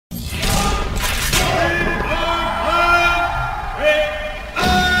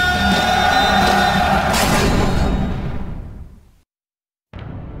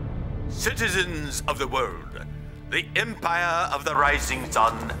citizens of the world, the Empire of the Rising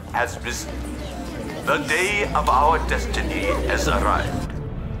Sun has risen. The day of our destiny has arrived.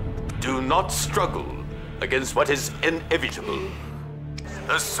 Do not struggle against what is inevitable.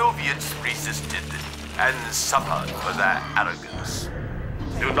 The Soviets resisted and suffered for their arrogance.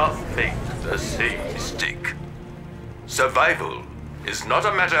 Do not make the same mistake. Survival is not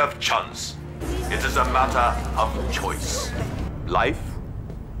a matter of chance. It is a matter of choice. Life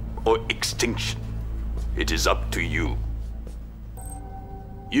or extinction. It is up to you.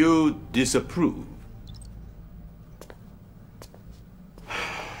 You disapprove.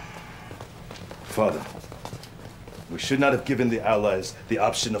 Father, we should not have given the Allies the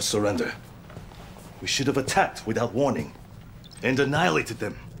option of surrender. We should have attacked without warning and annihilated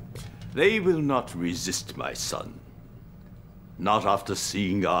them. They will not resist, my son. Not after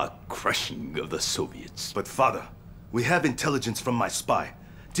seeing our crushing of the Soviets. But Father, we have intelligence from my spy.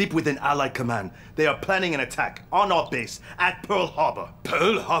 Deep within Allied command, they are planning an attack on our base at Pearl Harbor.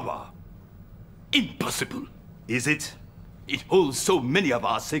 Pearl Harbor? Impossible. Is it? It holds so many of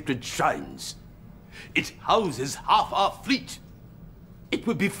our sacred shrines. It houses half our fleet. It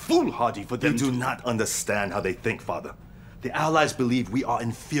would be foolhardy for them to... You do not understand how they think, Father. The Allies believe we are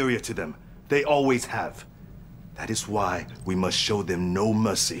inferior to them. They always have. That is why we must show them no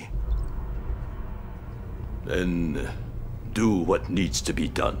mercy. Then do what needs to be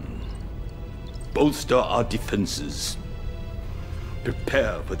done. Bolster our defenses.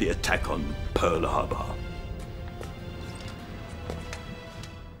 Prepare for the attack on Pearl Harbor.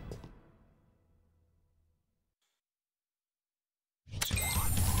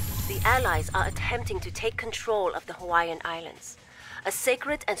 The Allies are attempting to take control of the Hawaiian Islands, a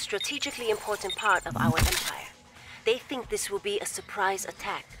sacred and strategically important part of our empire. They think this will be a surprise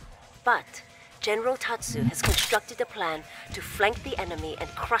attack, but General Tatsu has constructed a plan to flank the enemy and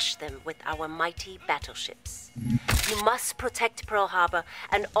crush them with our mighty battleships. You must protect Pearl Harbor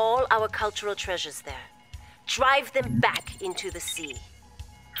and all our cultural treasures there. Drive them back into the sea.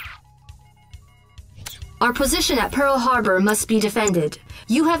 Our position at Pearl Harbor must be defended.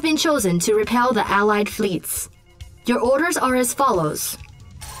 You have been chosen to repel the Allied fleets. Your orders are as follows.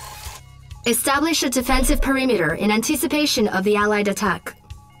 Establish a defensive perimeter in anticipation of the Allied attack.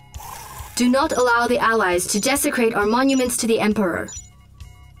 Do not allow the Allies to desecrate our monuments to the Emperor.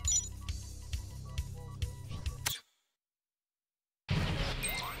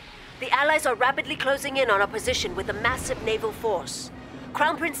 The Allies are rapidly closing in on our position with a massive naval force.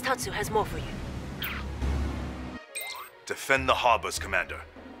 Crown Prince Tatsu has more for you. Defend the harbors, Commander.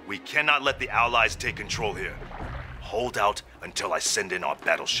 We cannot let the Allies take control here. Hold out until I send in our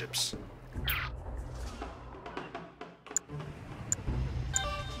battleships.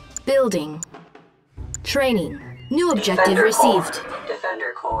 Building. Training. New objective received.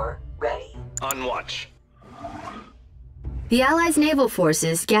 Defender Corps ready. On watch. The Allies' naval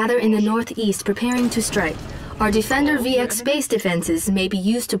forces gather in the northeast preparing to strike. Our Defender VX space defenses may be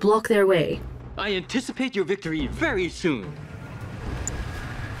used to block their way. I anticipate your victory very soon.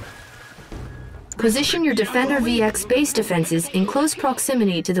 Position your Defender VX space defenses in close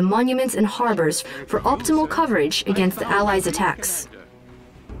proximity to the monuments and harbors for optimal coverage against the Allies' attacks.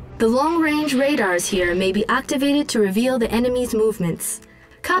 The long-range radars here may be activated to reveal the enemy's movements.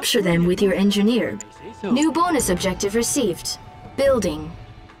 Capture them with your engineer. New bonus objective received. Building.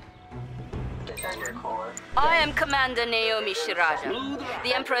 I am Commander Naomi Shiraja.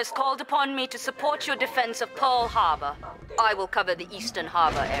 The Emperor has called upon me to support your defense of Pearl Harbor. I will cover the eastern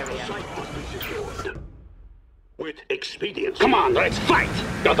harbor area. With expedience. Come on, let's fight!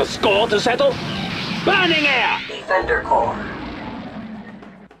 Got a score to settle? Burning air! Defender Corps.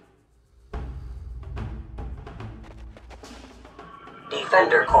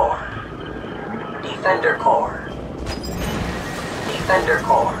 Defender Corps. Defender Corps. Defender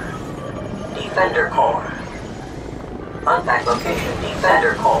Corps. Defender Corps. Contact location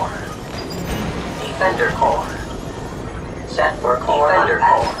Defender Corps. Defender Corps. Set for Corps Defender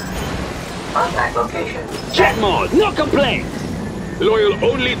Corps. Contact location. Jet mode, no complaint! Loyal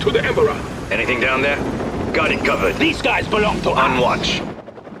only to the Emperor. Anything down there? Got it covered. These guys belong to On watch.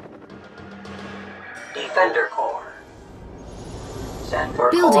 Defender Corps. Set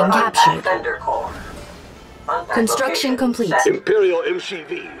for Building Corps captured. Defender Corps. Contact Construction location complete. set. Imperial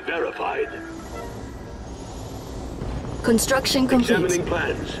MCV verified. Construction complete. Examining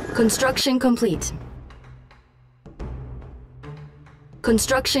plans. Construction complete.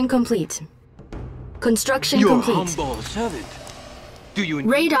 Construction complete. Construction Your complete. humble servant. Do you...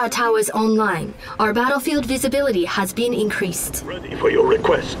 Radar towers online. Our battlefield visibility has been increased. Ready for your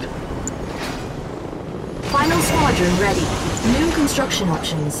request. Final squadron ready. New construction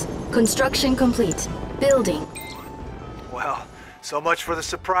options. Construction complete. Building. Well, so much for the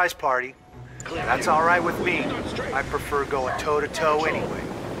surprise party. That's all right with me. I prefer going toe-to-toe anyway.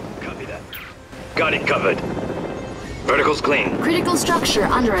 Copy that. Got it covered. Vertical's clean. Critical structure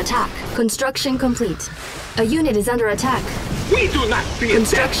under attack. Construction complete. A unit is under attack. We do not fear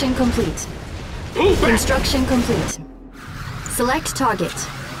Construction complete. Move back. Construction complete. Select target.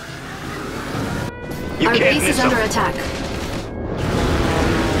 You Our can't base miss is under them. attack.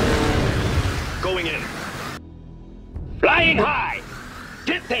 Going in. Flying high.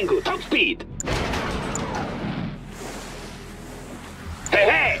 Jet Tango, top speed. Hey,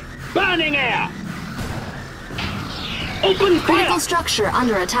 hey! Burning air! Open fire! Critical structure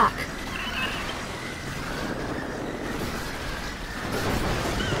under attack.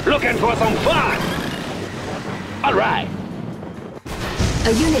 Looking for some fun! Alright.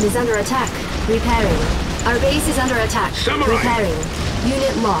 A unit is under attack. Repairing. Our base is under attack. Samurai. Repairing.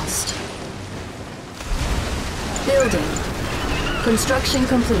 Unit lost. Building. Construction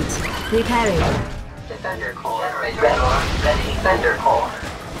complete. Repairing. Defender core ready. Defender core.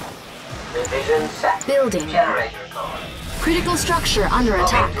 Revision set. Building. Generator core. Critical structure under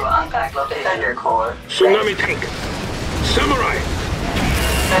attack. Moving to unpack location. Defender core. Tsunami tank. Samurai.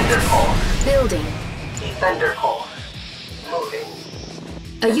 Defender core. Building. Defender core. Moving.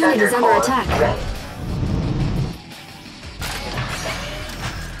 A unit is under core attack. ready.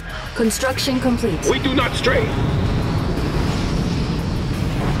 Construction complete. We do not stray.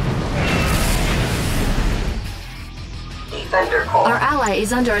 Defender core. Our ally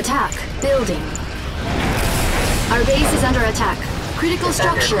is under attack. Building. Our base is under attack. Critical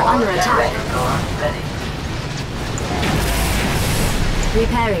structure under attack. Ready.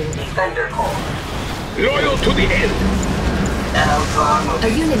 Repairing. Defender core. Loyal to the end. Now core A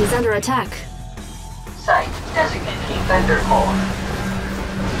moving. unit is under attack. Site designated. Defender core.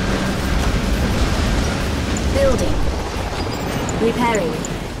 Building. Repairing.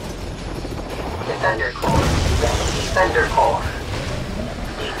 Defender core. Ready. Defender core.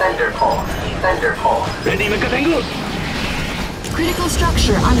 Defender core. Defender core. Ready, Mekatengu? Critical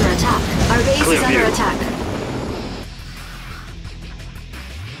structure under attack. Our base Clear is under view. attack.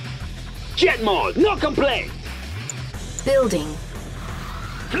 Jet mode, no complaint. Building.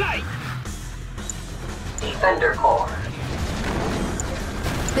 Flight. Defender core.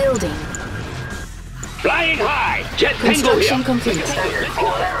 Building. Flying high. Jet Tango Construction here. complete. Defender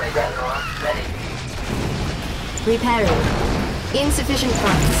core. Ready. Repairing. Insufficient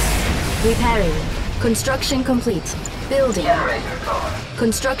funds. Repairing. Construction complete. Building. Generator core.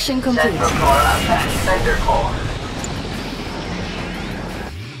 Construction complete. Central core unpack. Defender core.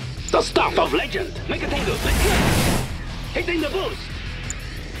 The stuff of legend. Mekatengu, let's go. Hitting the boost.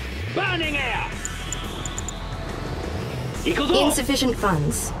 Burning air. Equals all. Insufficient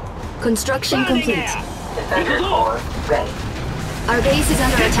funds. Construction Burning complete. air. Defender core. Ready. Our base is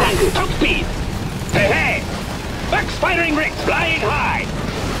under Jet attack. Tango, top speed. Hey, hey. Backspiring rigs flying high.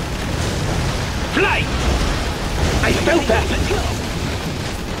 Flight. I felt that. Let's go.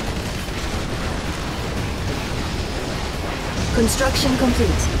 Construction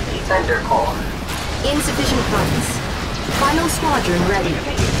complete. Defender core. Insufficient funds. Final squadron ready.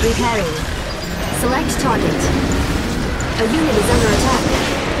 Repairing. Select target. A unit is under attack.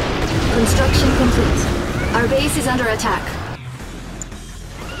 Construction complete. Our base is under attack.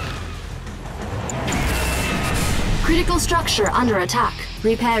 Critical structure under attack.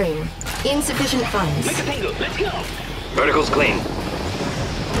 Repairing. Insufficient funds. Mekatengu, let's go. Vertical's clean.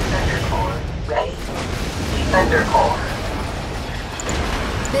 Defender core. Ready. Defender core.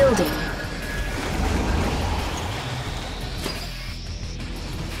 Building.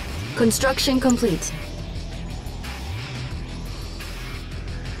 Construction complete.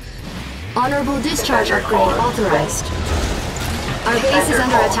 Honorable discharge upgrade authorized. Our base is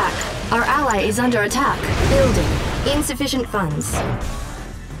under attack. Our ally is under attack. Building. Insufficient funds.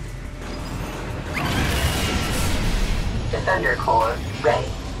 Defender core. Ready.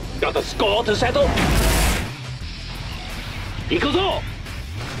 Got the score to settle? Equals all.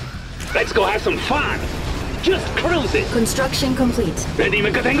 Let's go have some fun. Just cruise it. Construction complete. Ready,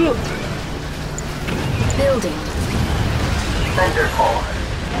 Mekatengu? Building. Defender core.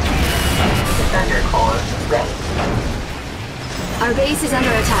 Defender core. Ready. Our base is under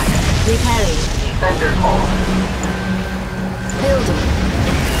attack. Repairing. Defender core. Building.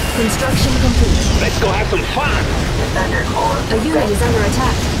 Construction complete. Let's go have some fun. Defender core. A unit is under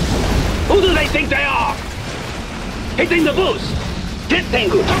attack. Who do they think they are? Hitting the boost. Jet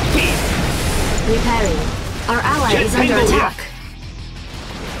Tango, top speed. Repairing. Our ally Jet is under Tango here. attack.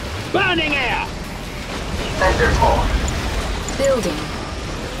 Burning air. Defender core. Building.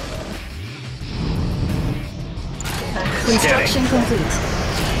 Construction complete.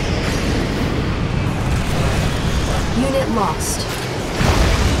 Unit lost.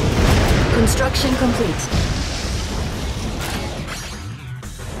 Construction complete.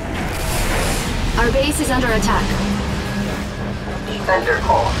 Our base is under attack. Defender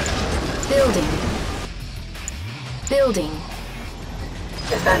core. Building. Building.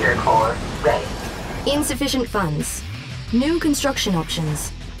 Defender core ready. Insufficient funds. New construction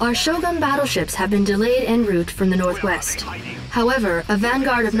options. Our Shogun battleships have been delayed en route from the northwest. However, a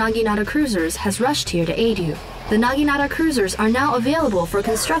vanguard of Naginata cruisers has rushed here to aid you. The Naginata cruisers are now available for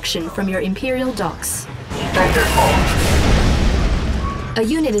construction from your Imperial docks. Defender core. A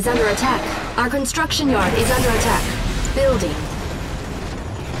unit is under attack. Our construction yard is under attack. Building.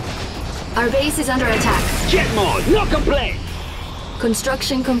 Our base is under attack. Jet mode, no complaint.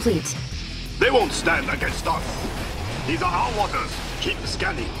 Construction complete. They won't stand against us. These are our waters. Keep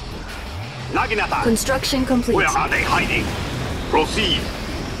scanning. Naginata, Construction complete. where are they hiding? Proceed.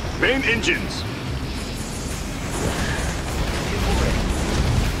 Main engines.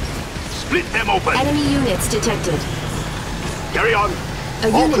 Split them open. Enemy units detected. Carry on.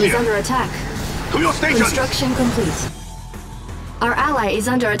 A All unit is clear. under attack. To your stations. Construction complete. Our ally is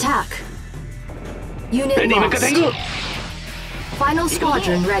under attack. Unit lost. Final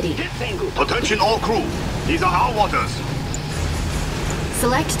squadron ready. Attention all crew. These are our waters.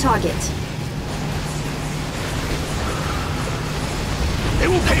 Select target. They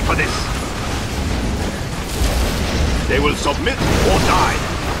will pay for this. They will submit or die.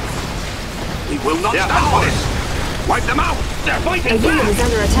 We will not stand for this. Wipe them out. They're A fighting unit back. is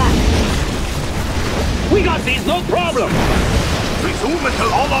under attack. We got these, no problem. Resume until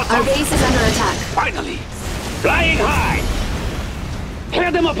all are Our sunk. base is under attack. Finally. Flying high.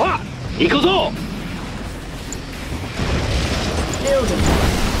 Tear them apart. Ikuzo. Building.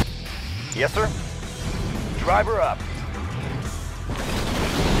 Yes, sir. Driver up.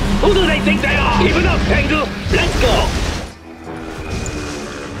 Who do they think they are? Keep it up, Tengu. Let's go.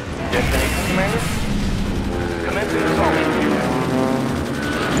 Destination, Commander? Commencing assault.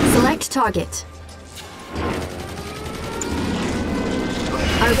 Select target.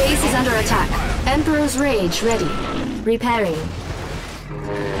 Our base is under attack. Emperor's Rage ready. Repairing.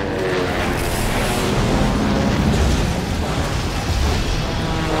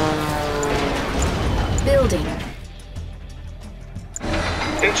 Building.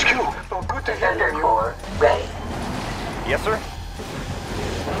 HQ. Oh, good to hear Defender from you. core ready. Yes, sir.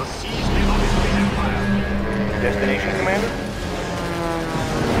 The seas belong to the Empire. Destination, Commander?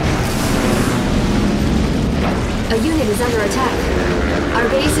 A unit is under attack. Our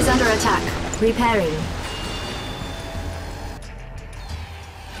base is under attack. Repairing.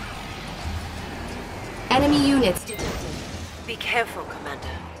 Enemy units detected. Be careful, Commander.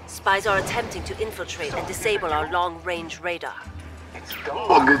 Spies are attempting to infiltrate and disable our long-range radar.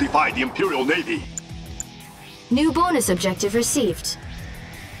 One will defy the Imperial Navy. New bonus objective received.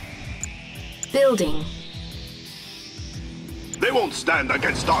 Building. They won't stand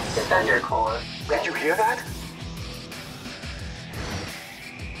against us. Defender core ready. Did you hear that?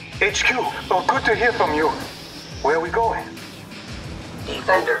 HQ. Oh, good to hear from you. Where are we going?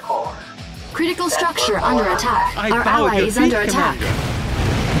 Defender core. Critical structure under attack. I Our followed ally your is feet, under attack.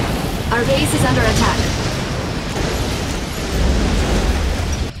 Commander. Our base is under attack.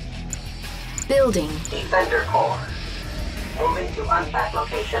 Building. Defender core. Moving to unpacked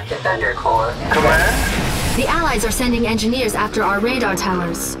location. Defender core. Command? The Allies are sending engineers after our radar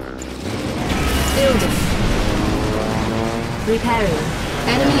towers. Building. Repairing.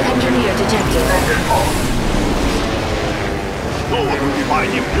 Enemy engineer detected. Defender core. No one will defy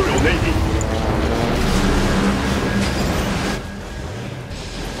the Imperial Navy.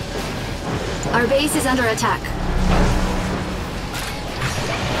 Our base is under attack.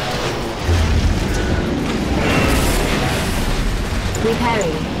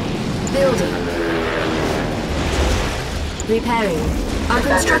 Repairing. Building. Repairing. Our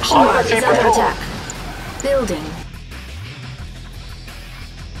construction yard is under attack. Building.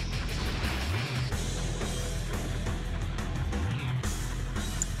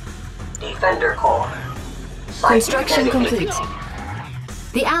 Defender core. Construction complete.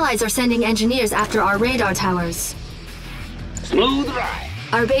 The Allies are sending engineers after our radar towers. Smooth ride.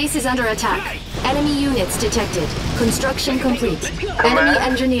 Our base is under attack. Enemy units detected. Construction complete. Enemy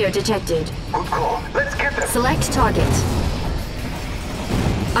engineer detected. Good call. Let's get them. Select target.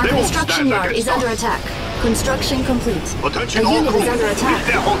 Our They won't construction stand yard is against under us. attack. Construction complete. Attention A all unit crew. is under Rip attack.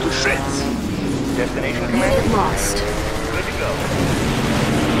 their hull to shreds. Destination, Unit Commander? lost. Good to go.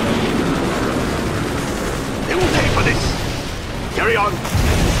 They will pay for this. Carry on.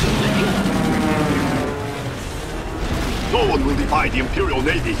 No one will defy the Imperial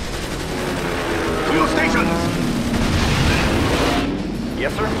Navy. To your stations!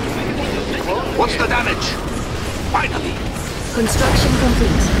 Yes, sir. What's the damage? Finally! Construction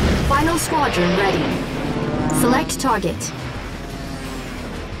complete. Final squadron ready. Select target.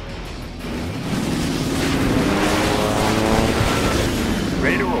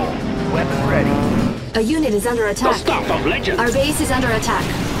 Ready to roll. Weapon ready. A unit is under The attack. stuff of legend. Our base is under attack.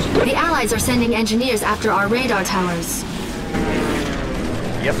 The Allies are sending engineers after our radar towers.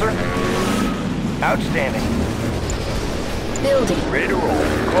 Yes, sir. Outstanding. Building. Ready to roll.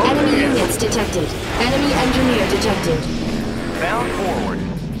 Enemy units detected. Enemy engineer detected. Bound forward.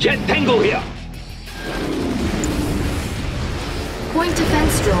 Jet Tango here. Point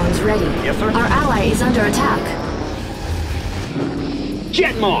defense drones ready. Yes, sir. Our ally is under attack.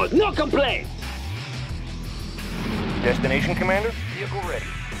 Jet mode. No complaints. Destination, Commander. Vehicle ready.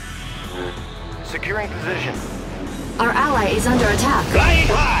 Securing position. Our ally is under attack. Flying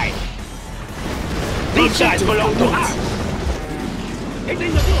high. These guys Objective belong to complete. us.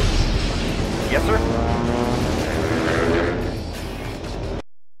 Hitting the boost. Yes, sir.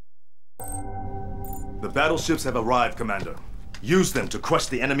 The battleships have arrived, Commander. Use them to crush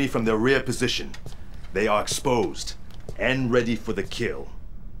the enemy from their rear position. They are exposed and ready for the kill.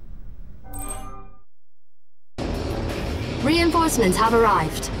 Reinforcements have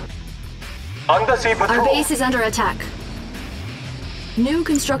arrived. Undersea patrol. Our base is under attack. New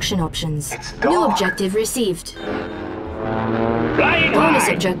construction options. New objective received. Flying Bonus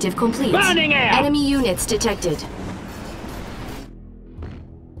high. objective complete. Burning air. Enemy units detected.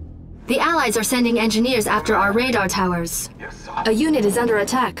 The Allies are sending engineers after our radar towers. A unit is under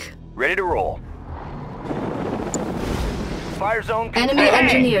attack. Ready to roll. Fire zone. Enemy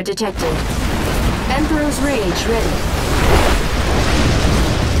engineer detected. Emperor's Rage ready.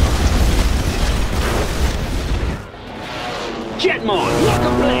 Jet mode. No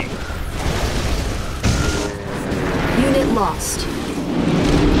complaints. Unit lost.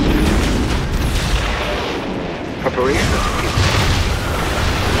 Preparation.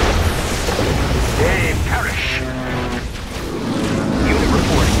 Dave Parrish. Unit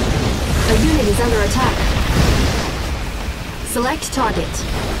reporting. A unit is under attack. Select target.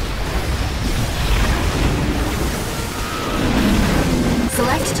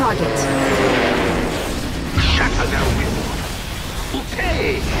 Select target. Shatter their will.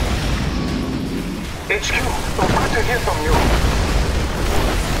 Okay. HQ, I'm glad to hear from you.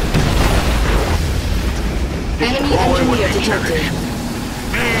 Enemy engineer detected.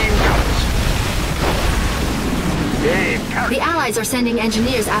 Main guns. Dave Parrish. The Allies are sending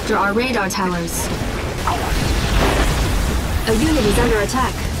engineers after our radar towers. A unit is under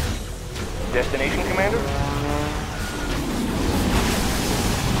attack. Destination, Commander?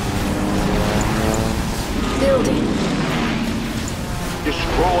 Building.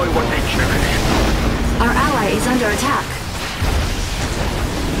 Destroy what they cherish. Our ally is under attack.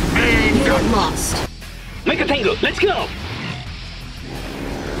 Main Unit guns. lost. Make a tango. Let's go.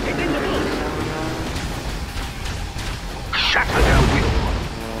 Hitting the boost. Shatter their will.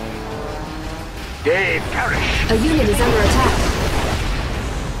 Dave Parrish. A unit is under attack.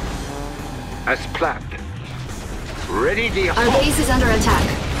 As planned. Ready the Our assault. base is under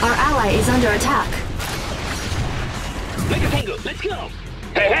attack. Our ally is under attack. Make a tango. Let's go.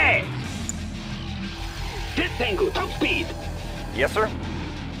 Hey, hey. Jet tango. Top speed. Yes, sir.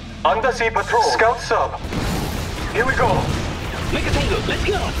 Undersea patrol. Scout sub. Here we go. Make a tango. Let's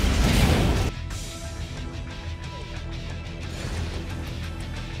go.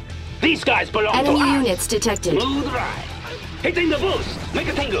 These guys belong Enemy to us. units detected. Smooth ride. Hitting the boost. Make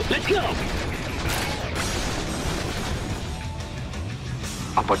a tango. Let's go.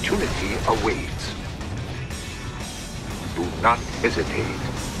 Opportunity awaits. Do not hesitate.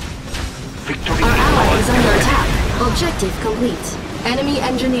 Victory Our ally is under ours. attack. Objective complete. Enemy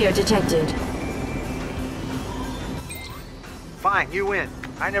engineer detected. Fine, you win.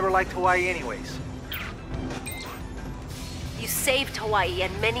 I never liked Hawaii anyways. You saved Hawaii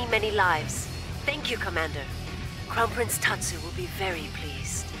and many, many lives. Thank you, Commander. Crown Prince Tatsu will be very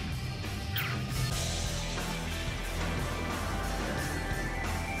pleased.